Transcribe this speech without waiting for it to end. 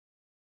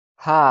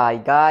Hi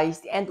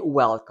guys, and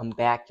welcome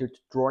back here to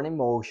Drone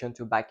Emotion.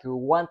 Back here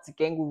once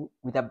again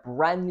with a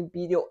brand new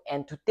video,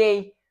 and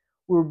today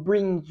we're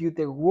bringing you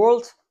the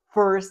world's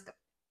first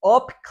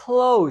up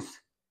close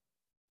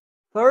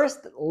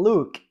first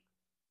look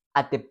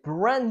at the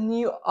brand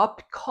new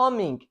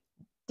upcoming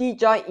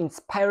DJI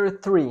Inspire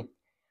 3.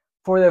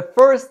 For the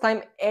first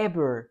time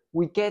ever,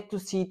 we get to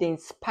see the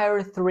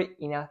Inspire 3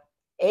 in a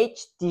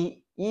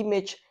HD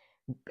image,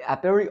 a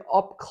very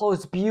up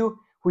close view,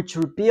 which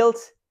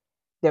reveals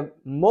the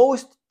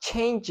most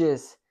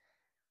changes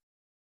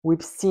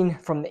we've seen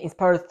from the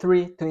Inspire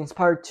 3 to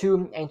Inspire 2.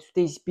 And in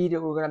today's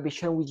video we're going to be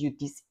sharing with you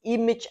this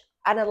image,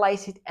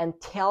 analyze it, and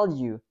tell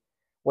you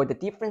what the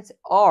differences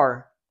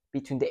are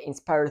between the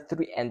Inspire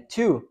 3 and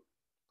 2.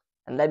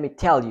 And let me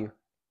tell you,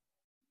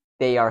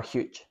 they are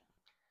huge.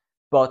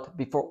 But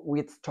before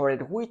we get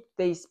started with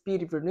today's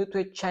video, if you're new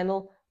to the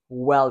channel,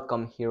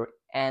 welcome here,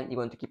 and you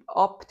want to keep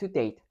up to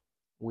date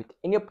with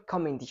any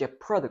upcoming DJI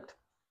product,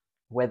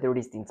 whether it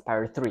is the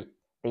Inspire 3,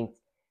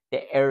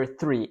 the Air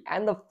 3,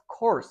 and of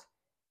course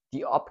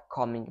the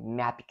upcoming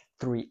Mavic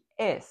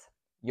 3S.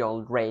 You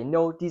already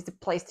know this is the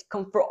place to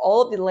come for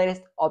all of the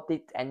latest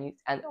updates and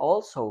news. And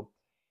also,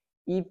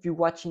 if you're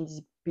watching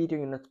this video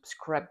and you're not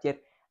subscribed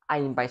yet, I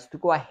invite you to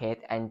go ahead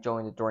and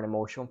join the Drone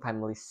Emotion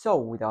family. So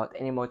without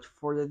any much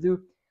further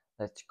ado,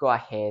 let's go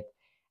ahead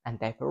and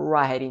dive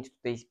right into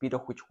today's video,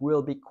 which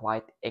will be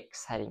quite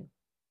exciting.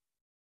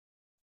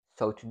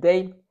 So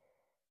today,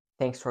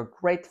 thanks to our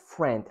great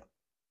friend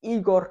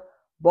Igor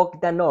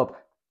Bogdanov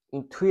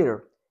in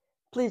Twitter.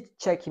 Please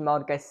check him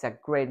out, guys. He's a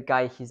great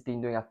guy. He's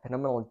been doing a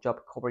phenomenal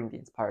job covering the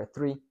Inspire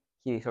 3.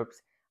 He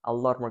deserves a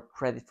lot more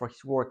credit for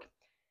his work.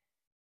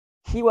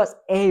 He was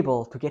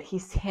able to get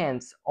his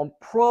hands on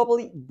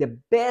probably the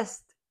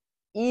best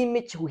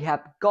image we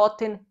have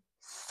gotten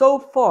so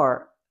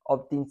far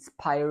of the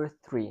Inspire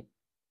 3.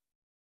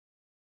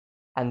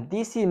 And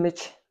this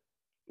image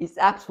is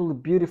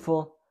absolutely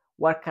beautiful.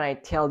 What can I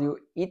tell you?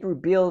 It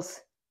reveals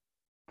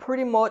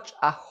pretty much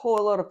a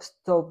whole lot of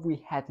stuff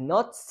we had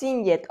not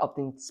seen yet of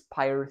the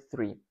Inspire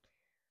 3.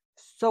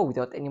 So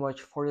without any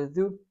much further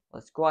ado,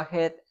 let's go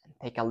ahead and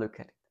take a look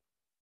at it.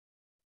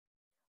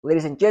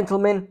 Ladies and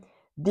gentlemen,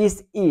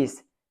 this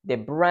is the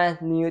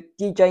brand new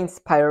DJI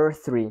Inspire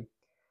 3.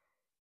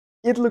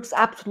 It looks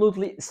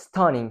absolutely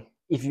stunning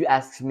if you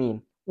ask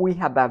me. We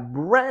have a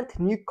brand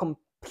new,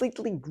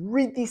 completely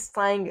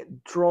redesigned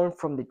drone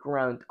from the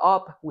ground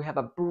up. We have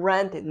a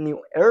brand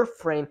new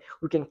airframe.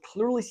 We can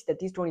clearly see that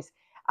this drone is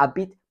a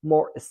bit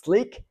more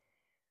sleek,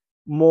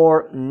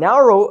 more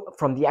narrow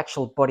from the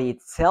actual body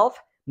itself,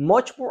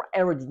 much more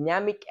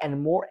aerodynamic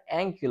and more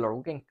angular.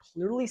 We can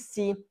clearly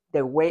see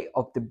the way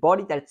of the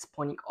body that it's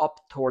pointing up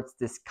towards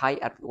the sky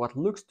at what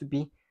looks to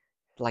be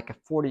like a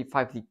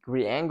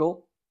 45-degree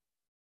angle.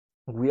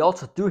 We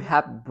also do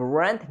have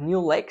brand new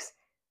legs,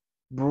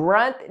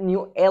 brand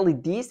new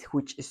LEDs,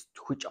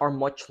 which are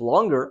much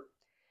longer.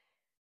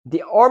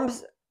 The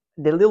arms,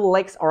 the little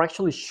legs are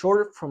actually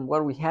shorter from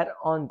what we had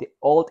on the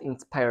old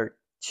Inspire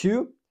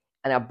 2,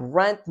 and a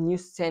brand new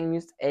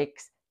Zenmuse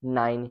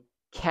X9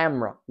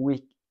 camera.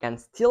 We can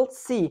still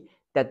see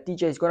that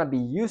DJI is going to be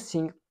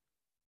using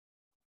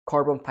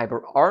carbon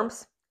fiber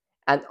arms,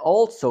 and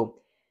also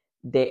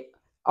the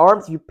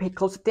arms, if you pay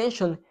close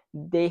attention,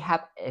 they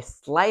have a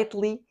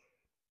slightly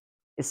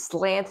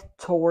slant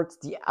towards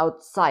the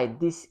outside.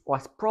 This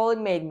was probably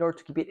made in order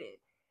to keep it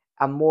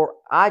a more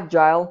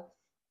agile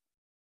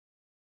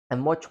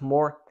and much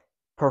more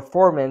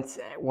performance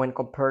when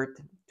compared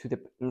to the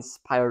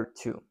Inspire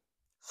 2.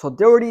 So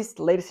there it is,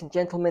 ladies and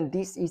gentlemen.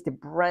 This is the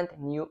brand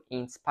new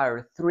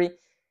Inspire 3.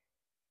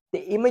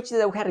 The images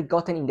that we had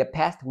gotten in the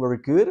past were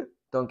good,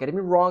 don't get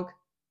me wrong,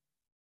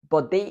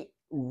 but they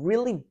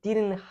really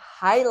didn't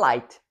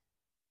highlight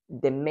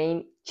the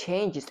main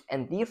changes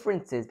and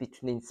differences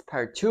between the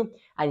Inspire 2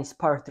 and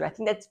Inspire 3. I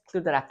think that's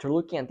clear that after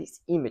looking at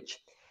this image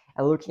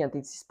and looking at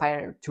this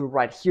Inspire 2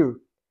 right here,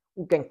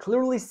 we can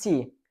clearly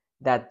see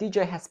that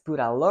DJI has put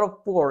a lot of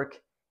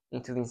work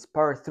into the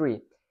Inspire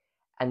 3,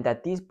 and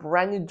that this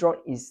brand new drone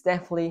is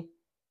definitely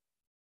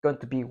going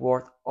to be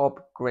worth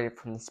upgrading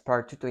from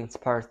Inspire 2 to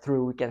Inspire 3.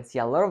 We can see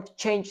a lot of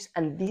changes,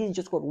 and this is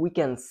just what we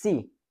can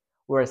see.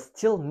 We're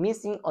still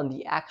missing on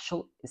the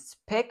actual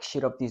spec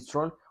sheet of this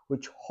drone,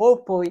 which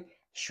hopefully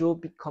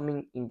should be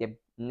coming in the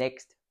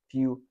next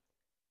few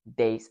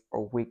days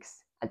or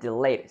weeks at the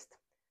latest.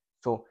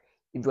 So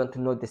if you want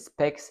to know the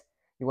specs,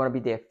 you want to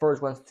be the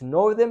first ones to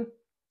know them,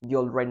 you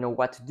already know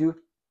what to do.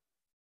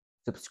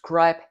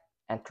 Subscribe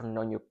and turn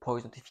on your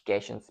post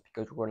notifications,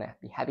 because we're going to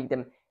be having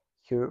them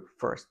here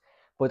first.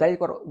 But that is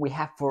what we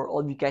have for all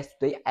of you guys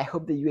today. I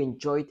hope that you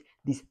enjoyed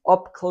this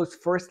up close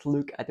first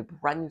look at the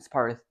brand new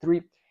Inspire 3.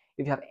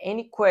 If you have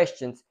any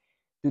questions,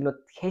 do not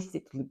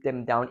hesitate to leave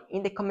them down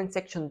in the comment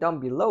section down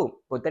below.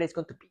 But that is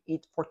going to be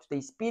it for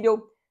today's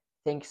video.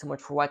 Thank you so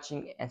much for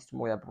watching, and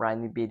tomorrow a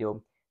brand new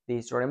video.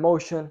 This is Drone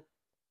Emotion,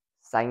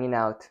 signing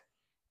out.